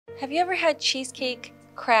Have you ever had cheesecake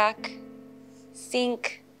crack,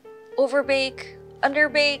 sink, overbake,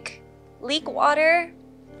 underbake, leak water?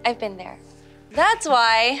 I've been there. That's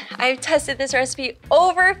why I've tested this recipe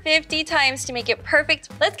over 50 times to make it perfect.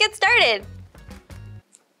 Let's get started.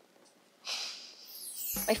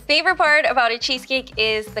 My favorite part about a cheesecake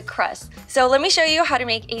is the crust. So let me show you how to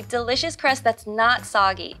make a delicious crust that's not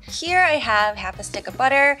soggy. Here I have half a stick of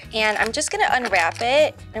butter and I'm just gonna unwrap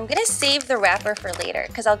it. I'm gonna save the wrapper for later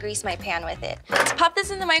because I'll grease my pan with it. Let's pop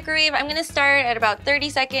this in the microwave. I'm gonna start at about 30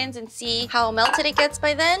 seconds and see how melted it gets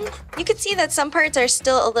by then. You can see that some parts are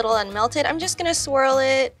still a little unmelted. I'm just gonna swirl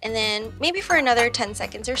it and then maybe for another 10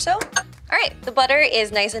 seconds or so. All right, the butter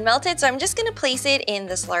is nice and melted, so I'm just gonna place it in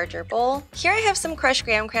this larger bowl. Here I have some crushed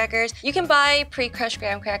graham crackers. You can buy pre-crushed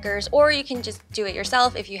graham crackers, or you can just do it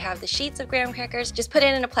yourself if you have the sheets of graham crackers. Just put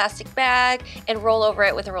it in a plastic bag and roll over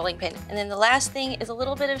it with a rolling pin. And then the last thing is a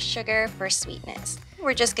little bit of sugar for sweetness.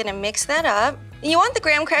 We're just gonna mix that up. You want the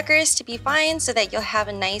graham crackers to be fine so that you'll have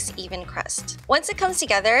a nice even crust. Once it comes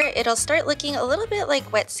together, it'll start looking a little bit like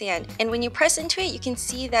wet sand. And when you press into it, you can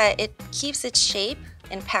see that it keeps its shape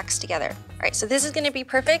and packs together. All right, so this is gonna be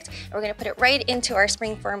perfect. We're gonna put it right into our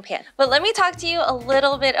Springform pan. But let me talk to you a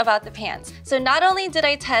little bit about the pans. So not only did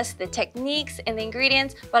I test the techniques and the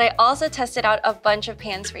ingredients, but I also tested out a bunch of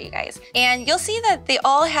pans for you guys. And you'll see that they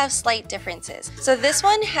all have slight differences. So this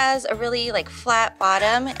one has a really like flat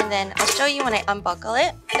bottom, and then I'll show you when I unbuckle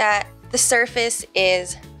it that the surface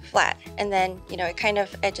is flat, and then it kind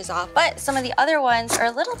of edges off. But some of the other ones are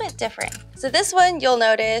a little bit different. So this one, you'll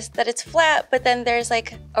notice that it's flat, but then there's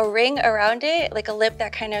like a ring around it, like a lip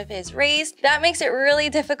that kind of is raised. That makes it really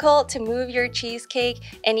difficult to move your cheesecake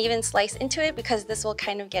and even slice into it because this will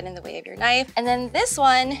kind of get in the way of your knife. And then this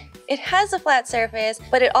one, it has a flat surface,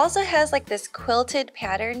 but it also has like this quilted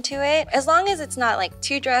pattern to it. As long as it's not like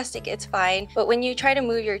too drastic, it's fine. But when you try to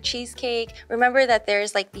move your cheesecake, remember that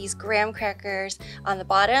there's like these graham crackers on the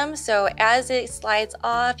bottom. So as it slides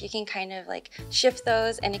off, you can kind of like shift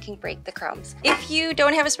those and it can break the crumbs. If you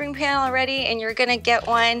don't have a spring pan already and you're gonna get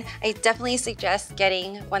one, I definitely suggest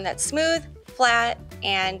getting one that's smooth, flat,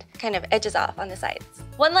 and kind of edges off on the sides.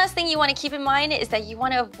 One last thing you want to keep in mind is that you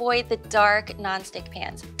want to avoid the dark nonstick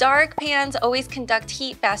pans. Dark pans always conduct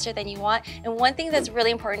heat faster than you want, and one thing that's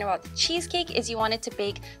really important about the cheesecake is you want it to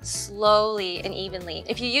bake slowly and evenly.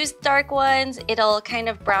 If you use dark ones, it'll kind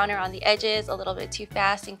of brown around the edges a little bit too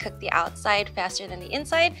fast and cook the outside faster than the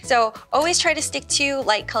inside. So always try to stick to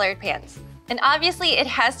light colored pans. And obviously it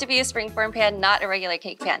has to be a Springform pan, not a regular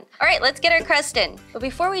cake pan. All right, let's get our crust in. But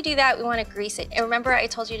before we do that, we want to grease it. And remember I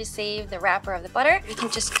told you to save the wrapper of the butter? We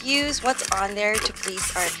can just use what's on there to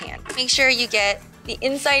grease our pan. Make sure you get the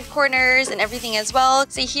inside corners and everything as well.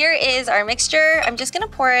 So here is our mixture. I'm just gonna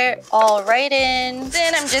pour it all right in.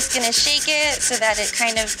 Then I'm just gonna shake it so that it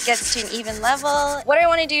kind of gets to an even level. What I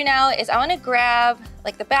wanna do now is I wanna grab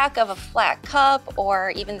like the back of a flat cup, or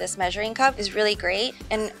even this measuring cup is really great.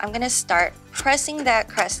 And I'm gonna start pressing that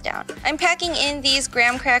crust down. I'm packing in these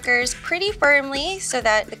graham crackers pretty firmly so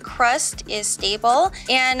that the crust is stable.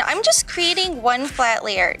 And I'm just creating one flat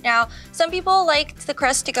layer. Now, some people like the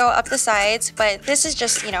crust to go up the sides, but this is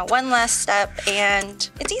just, one last step and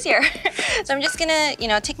it's easier. So I'm just gonna,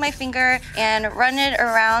 take my finger and run it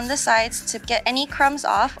around the sides to get any crumbs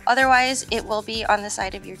off. Otherwise, it will be on the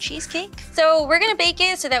side of your cheesecake. So we're gonna bake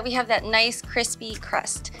it so that we have that nice crispy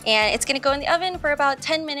crust. And it's gonna go in the oven for about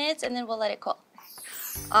 10 minutes and then we'll let it cool.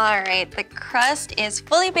 All right, the crust is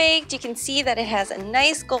fully baked. You can see that it has a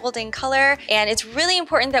nice golden color, and it's really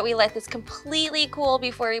important that we let this completely cool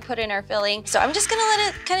before we put in our filling. So I'm just gonna let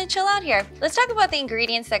it kind of chill out here. Let's talk about the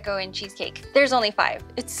ingredients that go in cheesecake. There's only 5.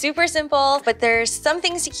 It's super simple, but there's some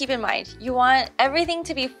things to keep in mind. You want everything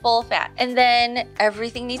to be full fat, and then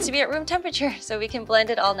everything needs to be at room temperature so we can blend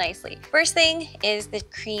it all nicely. First thing is the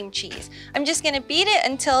cream cheese. I'm just gonna beat it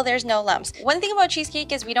until there's no lumps. One thing about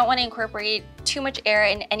cheesecake is we don't want to incorporate too much air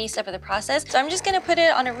in any step of the process. So I'm just gonna put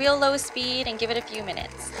it on a real low speed and give it a few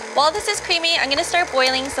minutes. While this is creamy, I'm gonna start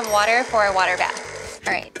boiling some water for our water bath.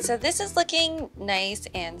 All right, so this is looking nice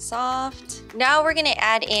and soft. Now we're gonna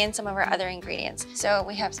add in some of our other ingredients. So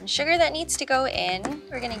we have some sugar that needs to go in.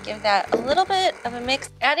 We're gonna give that a little bit of a mix.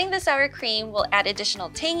 Adding the sour cream will add additional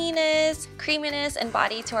tanginess, creaminess, and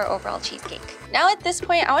body to our overall cheesecake. Now at this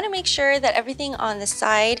point, I wanna make sure that everything on the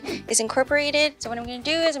side is incorporated. So what I'm gonna do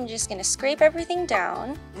is I'm just gonna scrape everything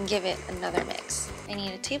down and give it another mix. I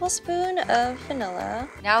need a tablespoon of vanilla.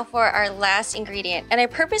 Now for our last ingredient. And I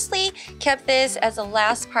purposely kept this as a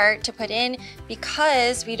last part to put in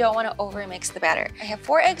because we don't want to overmix the batter. I have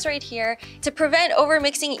 4 eggs right here. To prevent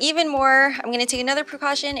overmixing even more, I'm gonna take another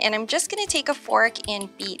precaution and I'm just gonna take a fork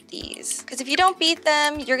and beat these. Because if you don't beat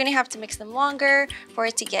them, you're gonna have to mix them longer for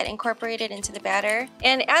it to get incorporated into the batter.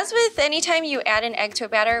 And as with anytime you add an egg to a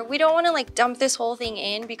batter, we don't wanna like dump this whole thing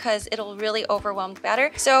in because it'll really overwhelm the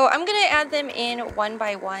batter. So I'm gonna add them in one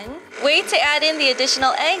by one. Wait to add in the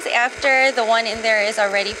additional eggs after the one in there is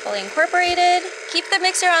already fully incorporated. Keep the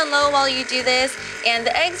mixer on low while you do this, and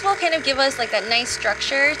the eggs will kind of give us like that nice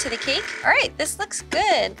structure to the cake. All right, this looks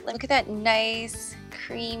good. Look at that nice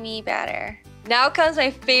creamy batter. Now comes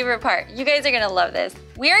my favorite part. You guys are gonna love this.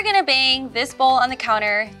 We are gonna bang this bowl on the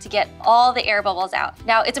counter to get all the air bubbles out.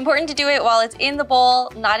 Now, it's important to do it while it's in the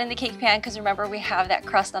bowl, not in the cake pan, because remember, we have that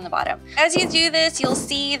crust on the bottom. As you do this, you'll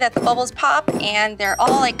see that the bubbles pop and they're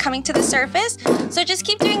all like coming to the surface. So just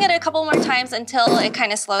keep doing it a couple more times until it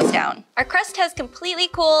kind of slows down. Our crust has completely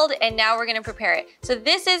cooled and now we're gonna prepare it. So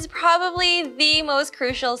this is probably the most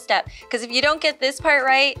crucial step, because if you don't get this part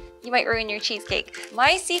right, you might ruin your cheesecake.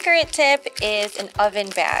 My secret tip is an oven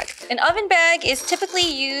bag. An oven bag is typically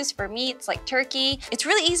used for meats like turkey. It's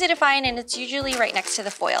really easy to find and it's usually right next to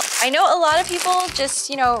the foil. I know a lot of people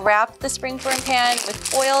just, wrap the Springform pan with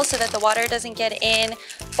foil so that the water doesn't get in,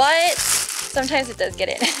 but sometimes it does get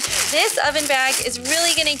in. This oven bag is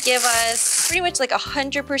really gonna give us pretty much like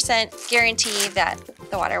 100% guarantee that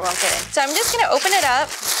the water won't get in. So I'm just gonna open it up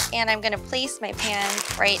and I'm gonna place my pan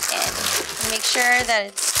right in. Make sure that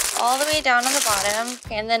it's all the way down on the bottom.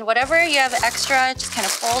 And then whatever you have extra, just kind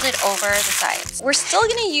of fold it over the sides. We're still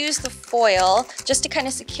gonna use the foil just to kind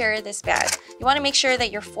of secure this bag. You wanna make sure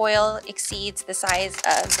that your foil exceeds the size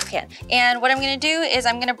of the pan. And what I'm gonna do is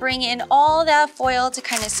I'm gonna bring in all that foil to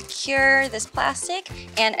kind of secure this plastic.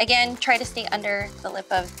 And again, try to stay under the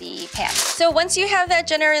lip of the pan. So once you have that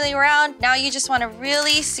generally around, now you just wanna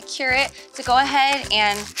really secure it. So go ahead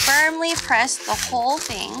and firmly press the whole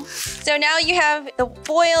thing. So now you have the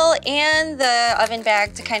foil and the oven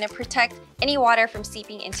bag to kind of protect any water from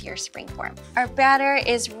seeping into your Springform. Our batter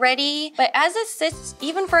is ready, but as it sits,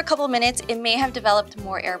 even for a couple minutes, it may have developed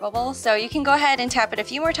more air bubbles. So you can go ahead and tap it a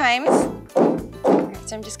few more times.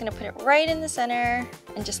 So I'm just gonna put it right in the center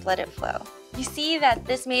and just let it flow. You see that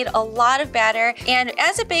this made a lot of batter, and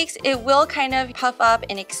as it bakes, it will kind of puff up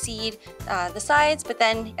and exceed the sides, but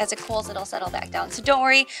then as it cools, it'll settle back down. So don't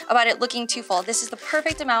worry about it looking too full. This is the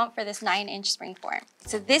perfect amount for this 9-inch Springform.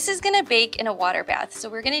 So this is gonna bake in a water bath. So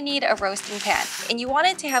we're gonna need a roasting pan, and you want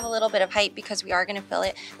it to have a little bit of height because we are gonna fill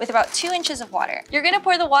it with about 2 inches of water. You're gonna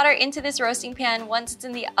pour the water into this roasting pan once it's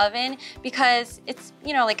in the oven because it's,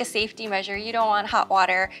 like a safety measure. You don't want hot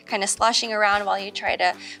water kind of sloshing around while you try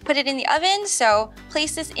to put it in the oven. So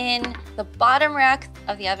place this in the bottom rack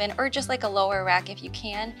of the oven, or just like a lower rack if you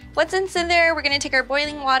can. Once it's in there, we're gonna take our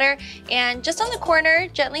boiling water and just on the corner,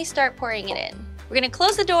 gently start pouring it in. We're gonna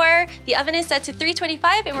close the door. The oven is set to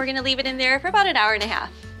 325 and we're gonna leave it in there for about an hour and a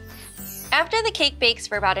half. After the cake bakes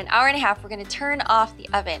for about an hour and a half, we're gonna turn off the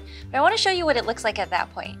oven. But I wanna show you what it looks like at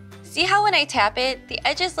that point. See how when I tap it, the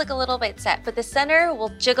edges look a little bit set, but the center will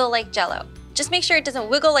jiggle like Jell-O. Just make sure it doesn't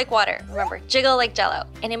wiggle like water. Remember, jiggle like Jell-O.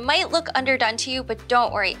 And it might look underdone to you, but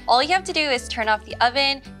don't worry. All you have to do is turn off the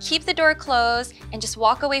oven, keep the door closed, and just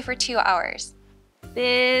walk away for 2 hours.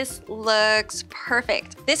 This looks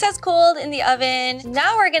perfect. This has cooled in the oven.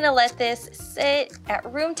 Now we're gonna let this sit at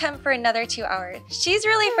room temp for another 2 hours. She's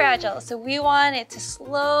really fragile, so we want it to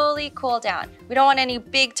slowly cool down. We don't want any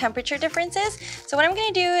big temperature differences. So what I'm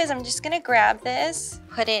gonna do is I'm just gonna grab this,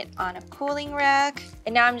 put it on a cooling rack,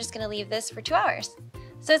 and now I'm just gonna leave this for 2 hours.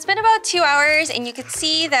 So it's been about 2 hours and you can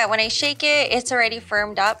see that when I shake it, it's already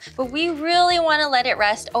firmed up, but we really wanna let it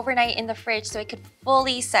rest overnight in the fridge so it could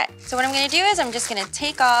fully set. So what I'm gonna do is I'm just gonna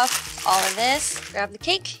take off all of this, grab the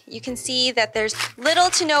cake. You can see that there's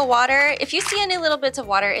little to no water. If you see any little bits of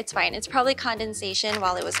water, it's fine. It's probably condensation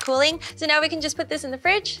while it was cooling. So now we can just put this in the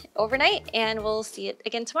fridge overnight and we'll see it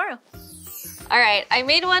again tomorrow. All right, I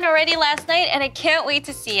made one already last night and I can't wait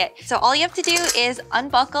to see it. So all you have to do is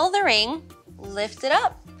unbuckle the ring, lift it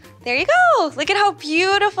up. There you go. Look at how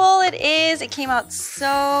beautiful it is. It came out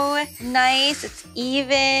so nice. It's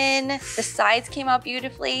even. The sides came out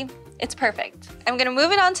beautifully. It's perfect. I'm gonna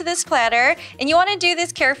move it onto this platter, and you wanna do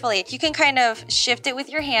this carefully. You can kind of shift it with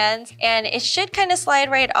your hands and it should kind of slide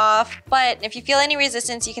right off, but if you feel any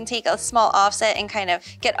resistance, you can take a small offset and kind of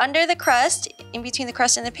get under the crust, in between the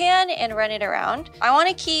crust and the pan, and run it around. I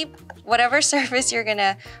wanna keep whatever surface you're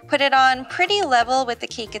gonna put it on pretty level with the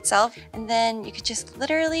cake itself, and then you could just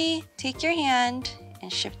literally take your hand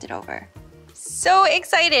and shift it over. So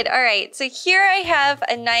excited. All right, so here I have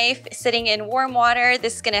a knife sitting in warm water.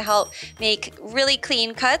 This is gonna help make really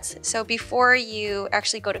clean cuts. So before you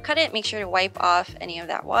actually go to cut it, make sure to wipe off any of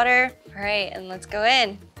that water. All right, and let's go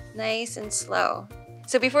in, nice and slow.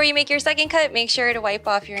 So before you make your second cut, make sure to wipe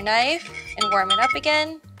off your knife and warm it up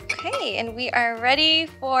again. Okay, and we are ready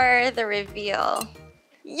for the reveal.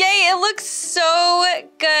 Yay, it looks so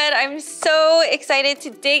good. I'm so excited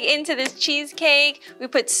to dig into this cheesecake. We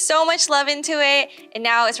put so much love into it and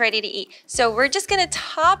now it's ready to eat. So we're just gonna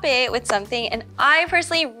top it with something, and I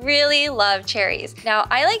personally really love cherries. Now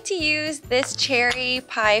I like to use this cherry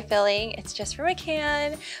pie filling. It's just from a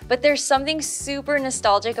can, but there's something super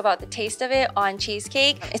nostalgic about the taste of it on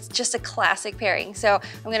cheesecake. It's just a classic pairing. So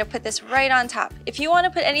I'm gonna put this right on top. If you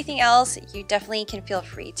wanna put anything else, you definitely can feel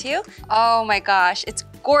free to. Oh my gosh, it's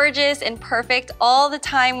gorgeous and perfect. All the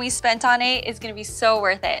time we spent on it is gonna be so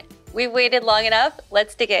worth it. We've waited long enough,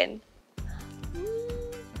 let's dig in.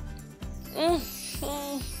 I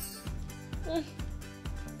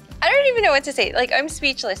don't even know what to say. Like, I'm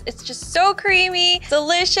speechless. It's just so creamy,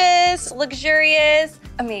 delicious, luxurious,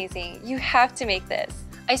 amazing. You have to make this.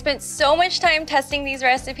 I spent so much time testing these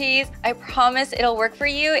recipes. I promise it'll work for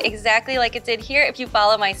you exactly like it did here if you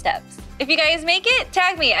follow my steps. If you guys make it,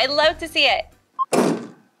 tag me. I'd love to see it.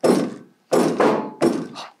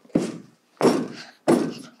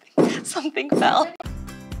 Something fell.